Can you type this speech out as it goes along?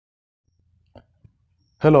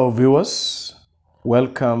Hello viewers,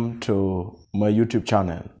 welcome to my YouTube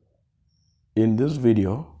channel. In this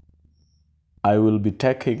video, I will be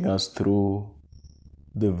taking us through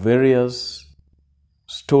the various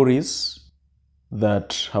stories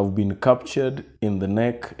that have been captured in the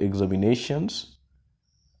NEC examinations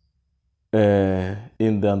in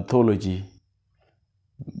the anthology,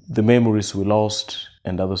 The Memories We Lost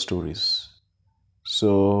and Other Stories.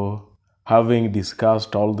 So, having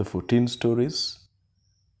discussed all the 14 stories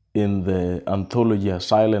in the anthology A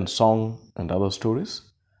Silent Song and Other Stories,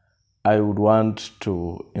 I would want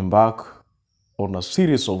to embark on a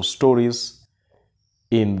series of stories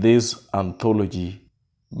in this anthology,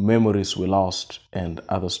 Memories We Lost and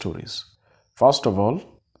Other Stories. First of all,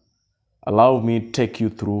 allow me to take you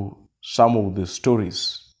through some of the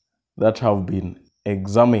stories that have been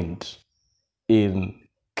examined in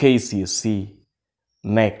KCSE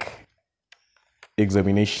NEC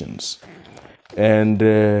examinations. And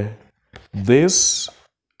this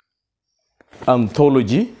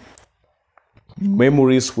anthology,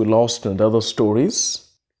 Memories We Lost and Other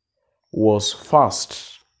Stories, was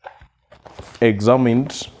first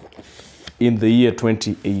examined in the year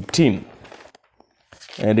 2018.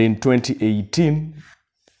 And in 2018,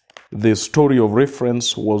 the story of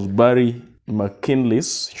reference was Barry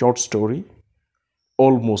McKinley's short story,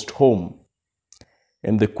 Almost Home.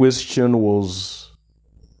 And the question was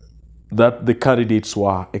that the candidates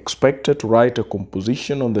were expected to write a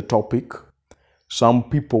composition on the topic, Some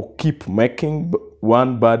People Keep Making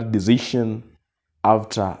One Bad Decision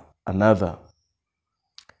After Another.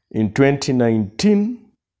 In 2019,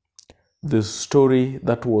 the story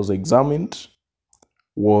that was examined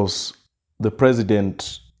was The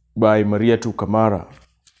President by Maria Tukamara.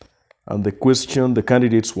 And the question, the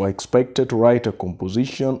candidates were expected to write a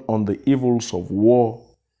composition on the evils of war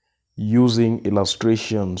using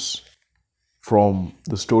illustrations from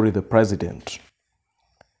the story The President.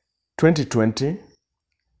 2020,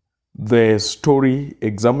 the story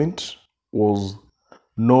examined was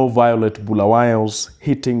No Violet Bulawayo's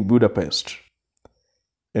Hitting Budapest,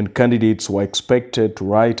 and candidates were expected to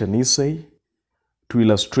write an essay to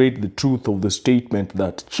illustrate the truth of the statement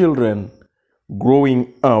that children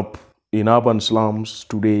growing up in urban slums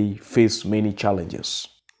today face many challenges.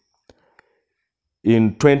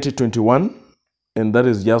 In 2021, and that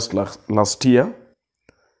is just last year,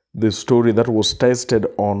 the story that was tested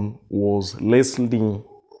on was Leslie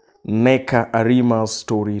Neka Arima's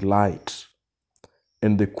story Light.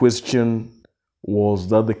 And the question was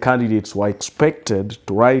that the candidates were expected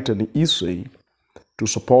to write an essay to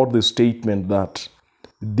support the statement that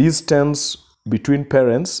distance between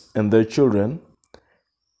parents and their children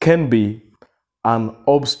can be an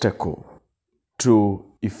obstacle to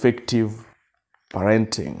effective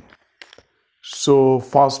parenting. So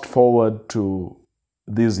fast forward to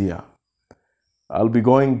this year, I'll be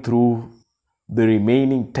going through the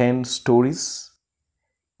remaining 10 stories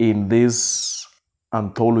in this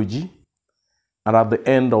anthology, and at the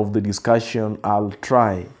end of the discussion, I'll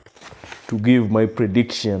try to give my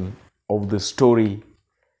prediction of the story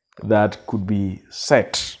that could be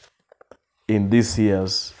set in this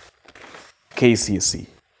year's KCSE.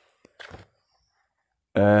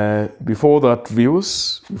 Before that,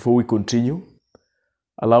 viewers, before we continue,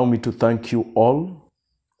 allow me to thank you all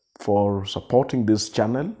for supporting this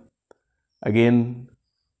channel. Again,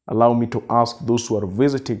 allow me to ask those who are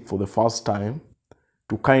visiting for the first time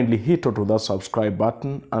to kindly hit onto that subscribe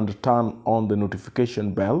button and turn on the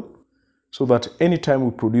notification bell so that anytime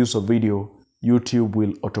we produce a video, YouTube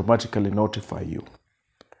will automatically notify you.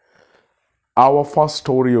 Our first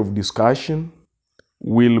story of discussion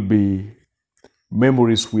will be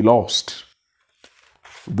Memories We Lost.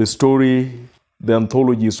 The story, the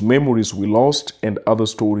anthology is Memories We Lost and Other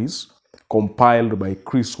Stories, compiled by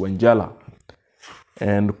Chris Wanjala.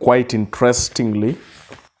 And quite interestingly,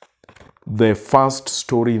 the first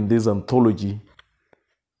story in this anthology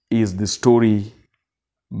is the story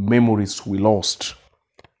Memories We Lost.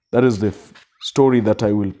 That is the story that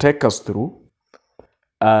I will take us through,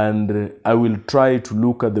 and I will try to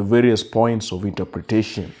look at the various points of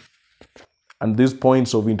interpretation. And these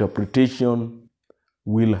points of interpretation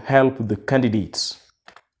will help the candidates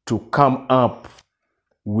to come up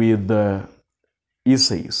with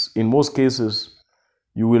essays. In most cases,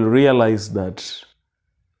 you will realize that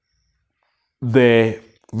the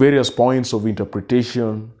various points of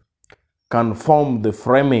interpretation can form the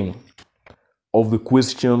framing of the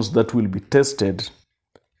questions that will be tested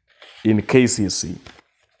in KCSE.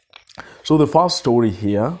 So the first story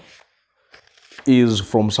here is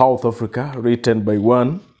from South Africa, written by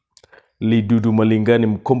one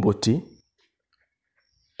Lidudumalingani Mqombothi,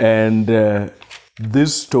 and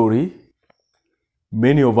this story,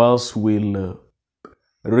 many of us will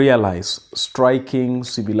realize striking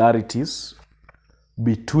similarities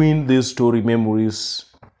between these story memories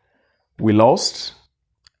we lost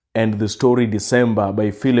and the story December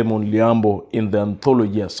by Philemon Liambo in the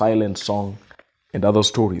anthology A Silent Song and Other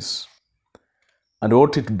Stories. And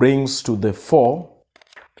what it brings to the fore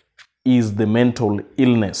is the mental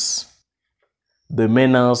illness, the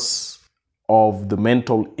menace of the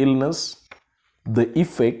mental illness, the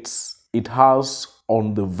effects it has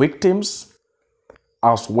on the victims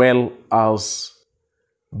as well as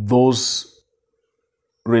those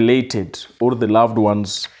related or the loved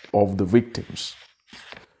ones of the victims.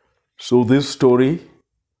 So this story,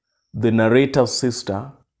 the narrator's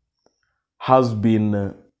sister has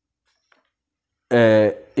been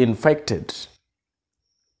infected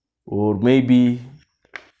or maybe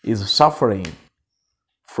is suffering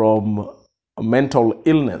from a mental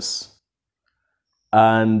illness,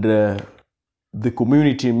 and the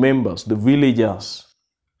community members, the villagers,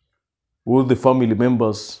 all the family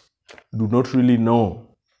members do not really know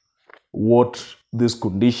what this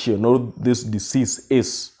condition or this disease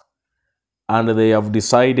is, and they have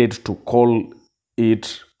decided to call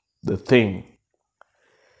it the thing.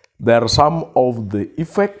 There are some of the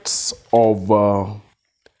effects of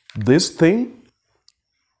this thing,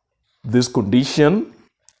 this condition,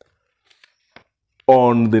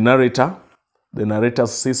 on the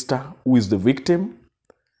narrator's sister, who is the victim,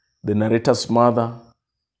 the narrator's mother,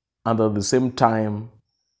 and at the same time,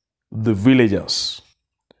 the villagers.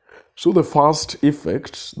 So the first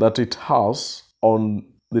effect that it has on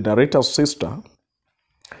the narrator's sister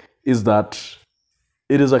is that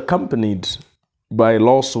it is accompanied by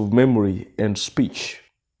loss of memory and speech.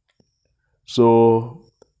 So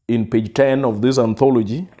in page 10 of this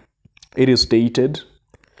anthology, it is stated,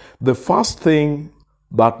 the first thing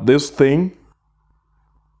that this thing,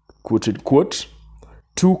 quote unquote,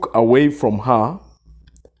 took away from her,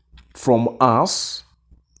 from us,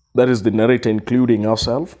 that is the narrator including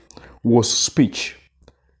herself, was speech.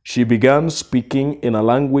 She began speaking in a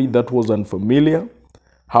language that was unfamiliar,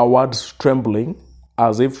 her words trembling,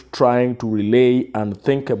 as if trying to relay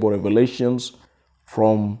unthinkable revelations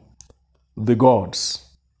from the gods.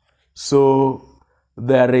 So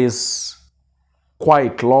there is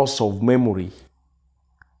quite loss of memory.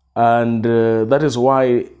 And that is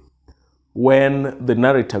why when the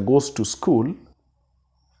narrator goes to school,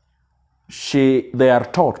 they are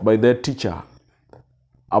taught by their teacher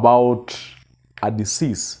about a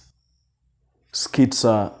disease,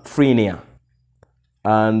 schizophrenia,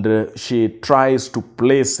 and she tries to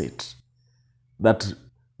place it, that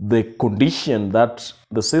the condition that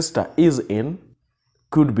the sister is in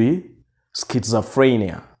could be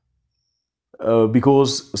schizophrenia,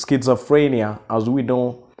 because schizophrenia, as we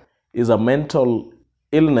know, is a mental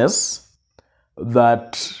illness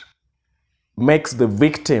that makes the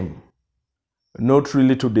victim not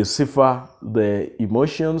really to decipher the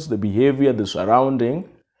emotions, the behavior, the surrounding,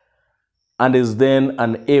 and is then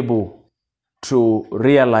unable to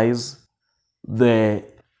realize the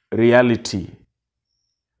reality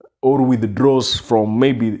or withdraws from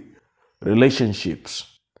maybe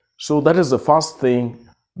relationships. So that is the first thing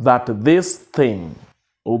that this thing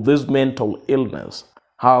or this mental illness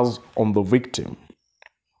has on the victim.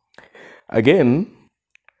 Again,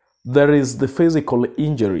 there is the physical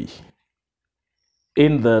injury,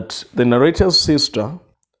 in that the narrator's sister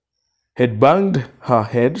had banged her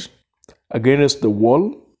head against the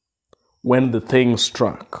wall when the thing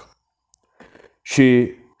struck.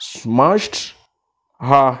 She smashed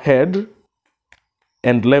her head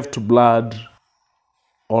and left blood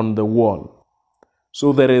on the wall.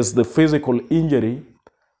 So there is the physical injury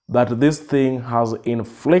that this thing has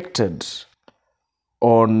inflicted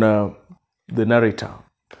on the narrator.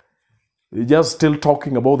 Just still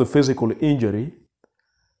talking about the physical injury,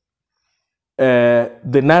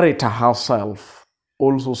 the narrator herself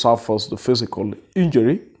also suffers the physical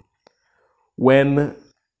injury when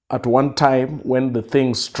at one time when the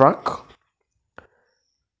thing struck,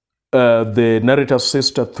 the narrator's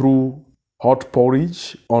sister threw hot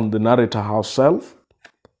porridge on the narrator herself,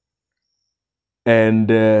 and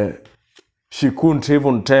she couldn't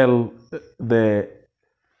even tell the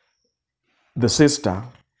sister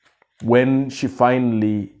when she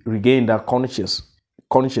finally regained her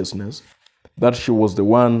consciousness that she was the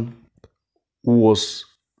one who was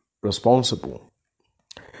responsible.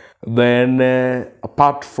 Then,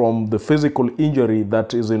 apart from the physical injury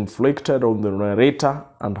that is inflicted on the narrator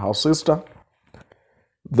and her sister,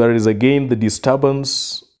 there is again the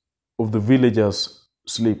disturbance of the villagers'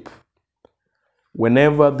 sleep.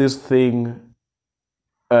 Whenever this thing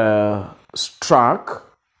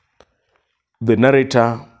struck, the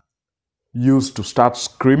narrator used to start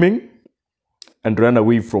screaming and run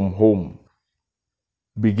away from home,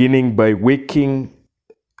 beginning by waking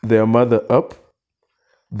their mother up,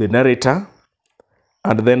 the narrator,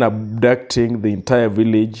 and then abducting the entire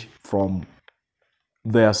village from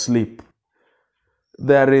their sleep.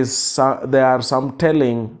 There are some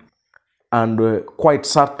telling and quite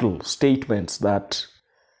subtle statements that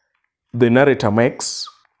the narrator makes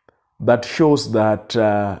that shows that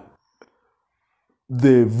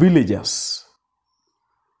the villagers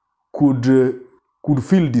could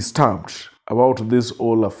feel disturbed about this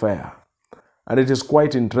whole affair. And it is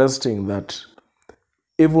quite interesting that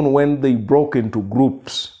even when they broke into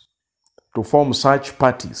groups to form such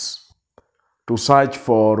parties, to search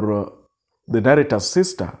for the narrator's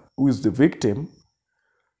sister, who is the victim,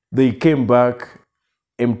 they came back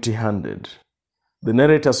empty-handed. The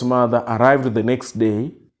narrator's mother arrived the next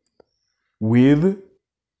day with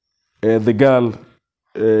the girl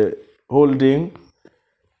holding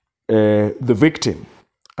the victim.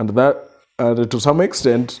 And to some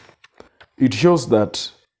extent, it shows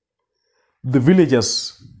that the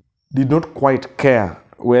villagers did not quite care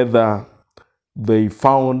whether they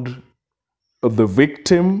found the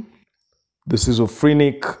victim, the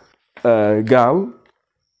schizophrenic girl,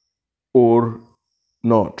 or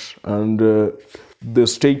not. And the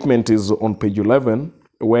statement is on page 11,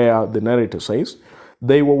 where the narrator says,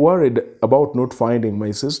 "They were worried about not finding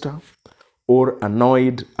my sister, or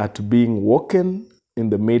annoyed at being woken in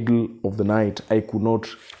the middle of the night. I could not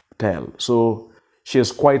tell." So she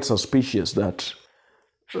is quite suspicious that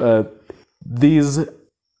these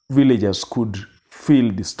villagers could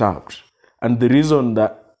feel disturbed, and the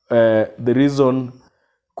reason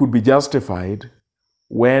could be justified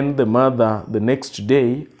when the mother the next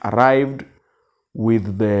day arrived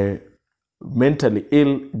with the mentally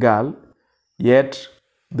ill girl, yet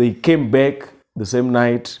they came back the same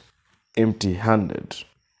night empty-handed.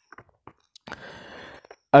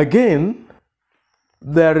 Again,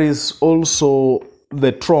 there is also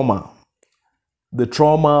the trauma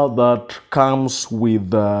that comes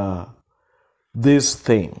with this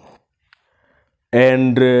thing.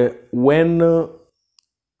 And when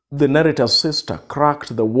the narrator's sister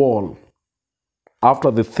cracked the wall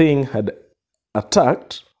after the thing had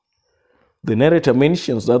attacked, the narrator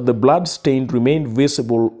mentions that the blood stain remained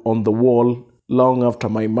visible on the wall long after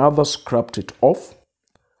my mother scraped it off,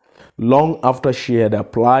 long after she had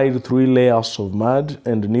applied 3 layers of mud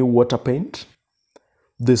and new water paint.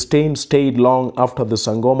 The stain stayed long after the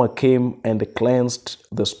sangoma came and cleansed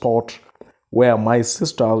the spot where my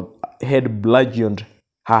sister had bludgeoned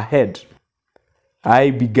her head.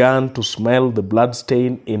 I began to smell the blood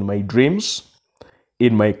stain in my dreams,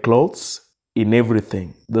 in my clothes, in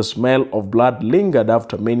everything. The smell of blood lingered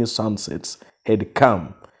after many sunsets had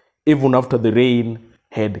come, even after the rain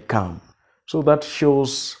had come. So that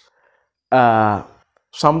shows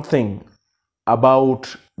something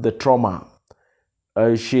about the trauma.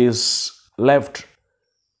 She is left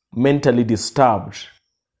mentally disturbed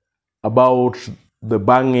about the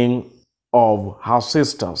banging of her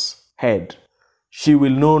sister's head. She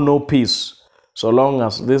will know no peace so long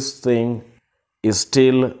as this thing is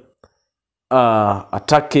still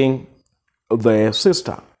attacking the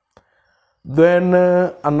sister. Then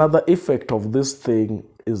another effect of this thing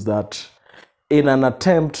is that in an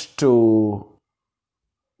attempt to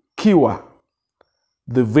cure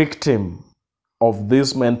the victim of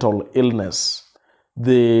this mental illness,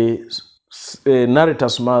 the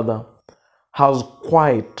narrator's mother has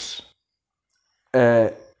quite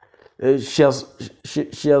she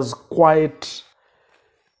has quite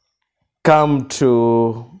come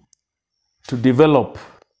to develop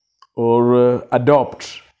or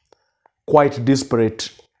adopt quite disparate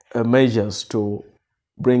measures to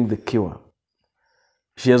bring the cure.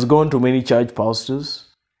 She has gone to many church pastors.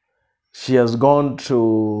 She has gone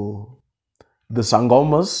to the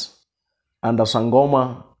sangomas, and a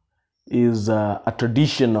sangoma is a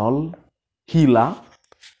traditional healer,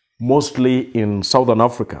 mostly in Southern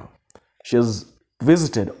Africa. She has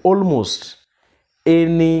visited almost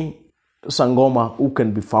any sangoma who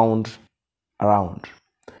can be found around.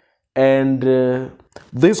 And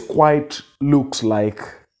this quite looks like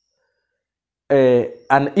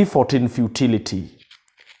an effort in futility.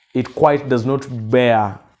 It quite does not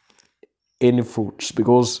bear any fruits,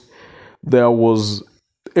 because there was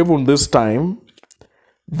even this time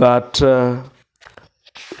that the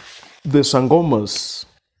sangomas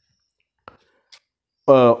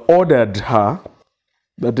ordered her,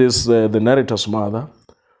 that is the narrator's mother,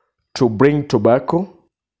 to bring tobacco,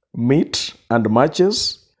 meat, and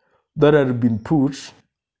matches that had been put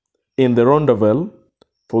in the rendezvous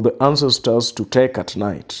for the ancestors to take at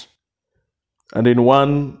night. And in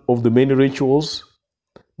one of the many rituals,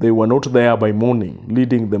 they were not there by morning,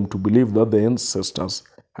 leading them to believe that the ancestors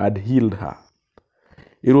had healed her.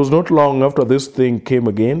 It was not long after this thing came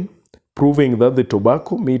again, proving that the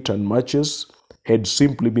tobacco, meat, and matches had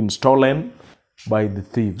simply been stolen by the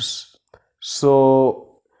thieves.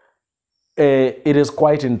 So it is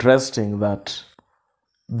quite interesting that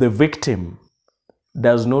the victim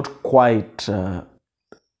does not quite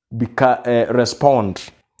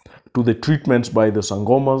respond to the treatments by the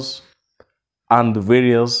sangomas and the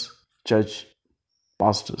various church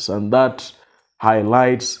pastors. And that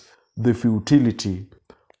highlights the futility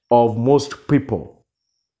of most people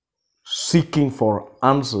seeking for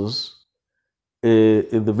answers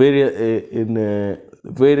in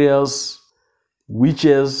various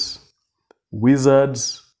witches,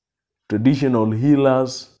 wizards, traditional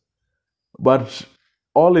healers. But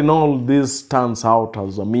all in all, this turns out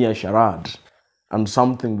as a mere charade and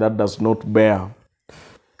something that does not bear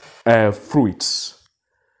fruits.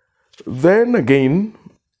 Then again,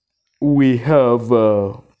 we have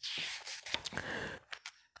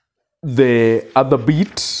the other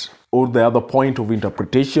bit or the other point of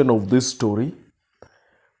interpretation of this story.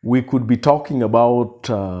 We could be talking about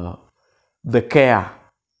the care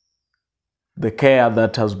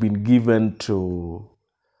that has been given to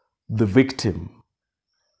the victim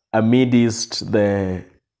amidst the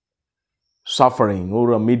suffering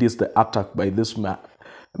or amidst the attack by this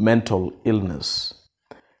mental illness.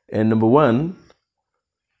 And number one,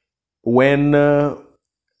 when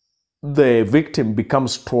the victim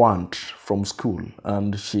becomes truant from school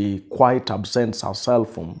and she quite absents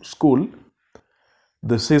herself from school,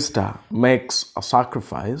 the sister makes a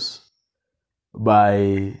sacrifice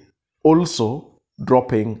by also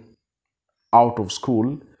dropping out of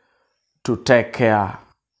school to take care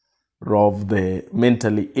of the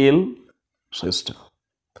mentally ill sister.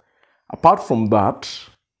 Apart from that,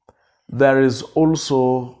 there is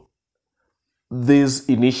also this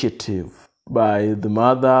initiative by the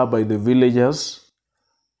mother, by the villagers,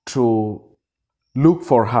 to look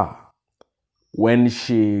for her when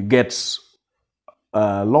she gets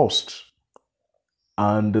lost,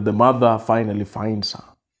 and the mother finally finds her.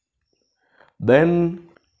 Then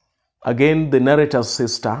again, the narrator's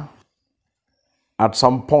sister at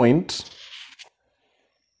some point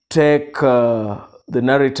take the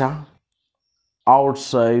narrator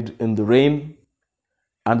outside in the rain,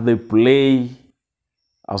 and they play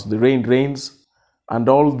as the rain rains, and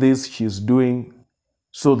all this she's doing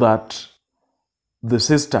so that the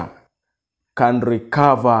sister can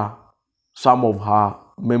recover some of her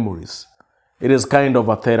memories. It is kind of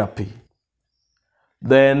a therapy.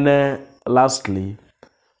 Then lastly,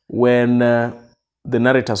 when the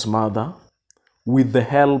narrator's mother, with the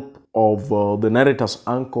help of the narrator's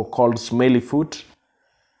uncle called Smelly Foot,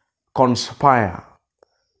 conspire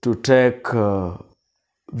to take the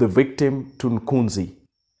victim to Nkunzi.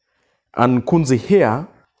 And Nkunzi here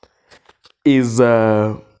is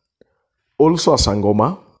also a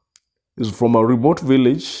Sangoma, is from a remote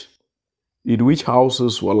village in which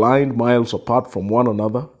houses were lined miles apart from one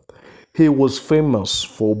another. He was famous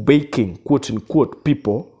for baking, quote-unquote,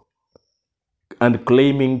 people and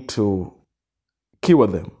claiming to cure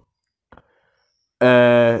them.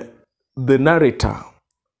 The narrator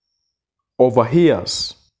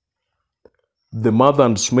overhears the mother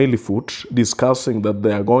and Smellyfoot discussing that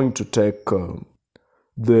they are going to take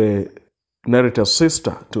the narrator's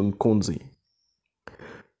sister to Nkunzi.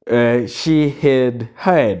 She had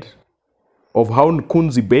heard of how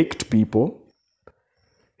Nkunzi baked people.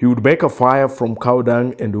 He would make a fire from cow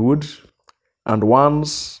dung and wood, and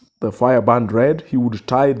once the fire burned red, he would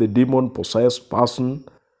tie the demon-possessed person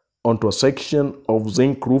onto a section of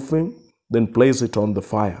zinc roofing, then place it on the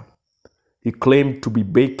fire. He claimed to be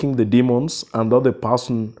baking the demons, and that the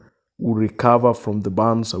person would recover from the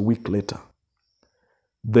burns a week later.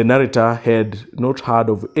 The narrator had not heard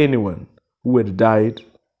of anyone who had died,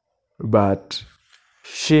 but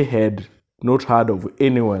she had not heard of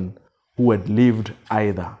anyone who had lived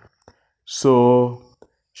either. So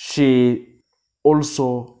she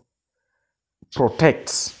also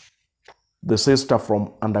protects the sister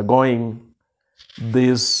from undergoing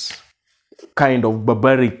this kind of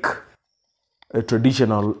barbaric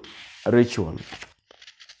traditional ritual,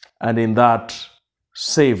 and in that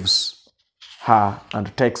saves her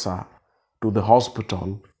and takes her to the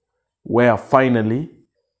hospital, where finally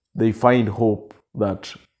they find hope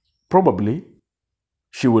that probably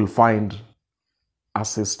she will find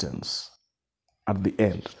assistance at the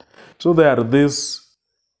end. So there are these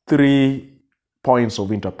 3 points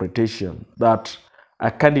of interpretation that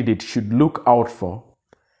a candidate should look out for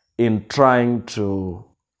in trying to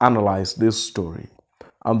analyze this story.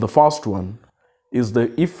 And the first one is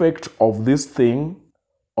the effect of this thing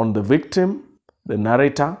on the victim, the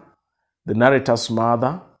narrator, the narrator's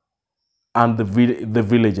mother, and the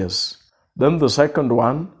villagers. Then the second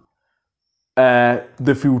one,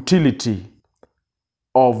 the futility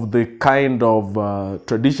of the kind of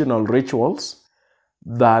traditional rituals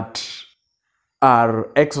that are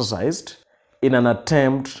exercised in an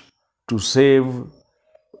attempt to save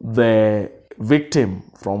the victim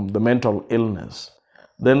from the mental illness.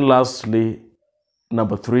 Then lastly,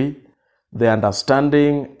 number 3, the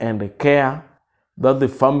understanding and the care that the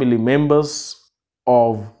family members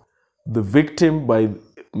of the victim by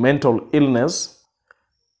mental illness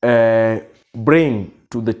bring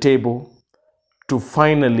to the table to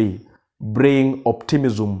finally bring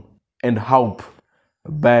optimism and hope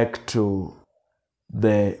back to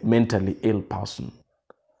the mentally ill person.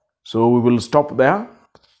 So we will stop there.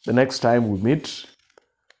 The next time we meet,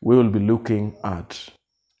 we will be looking at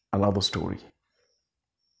another story.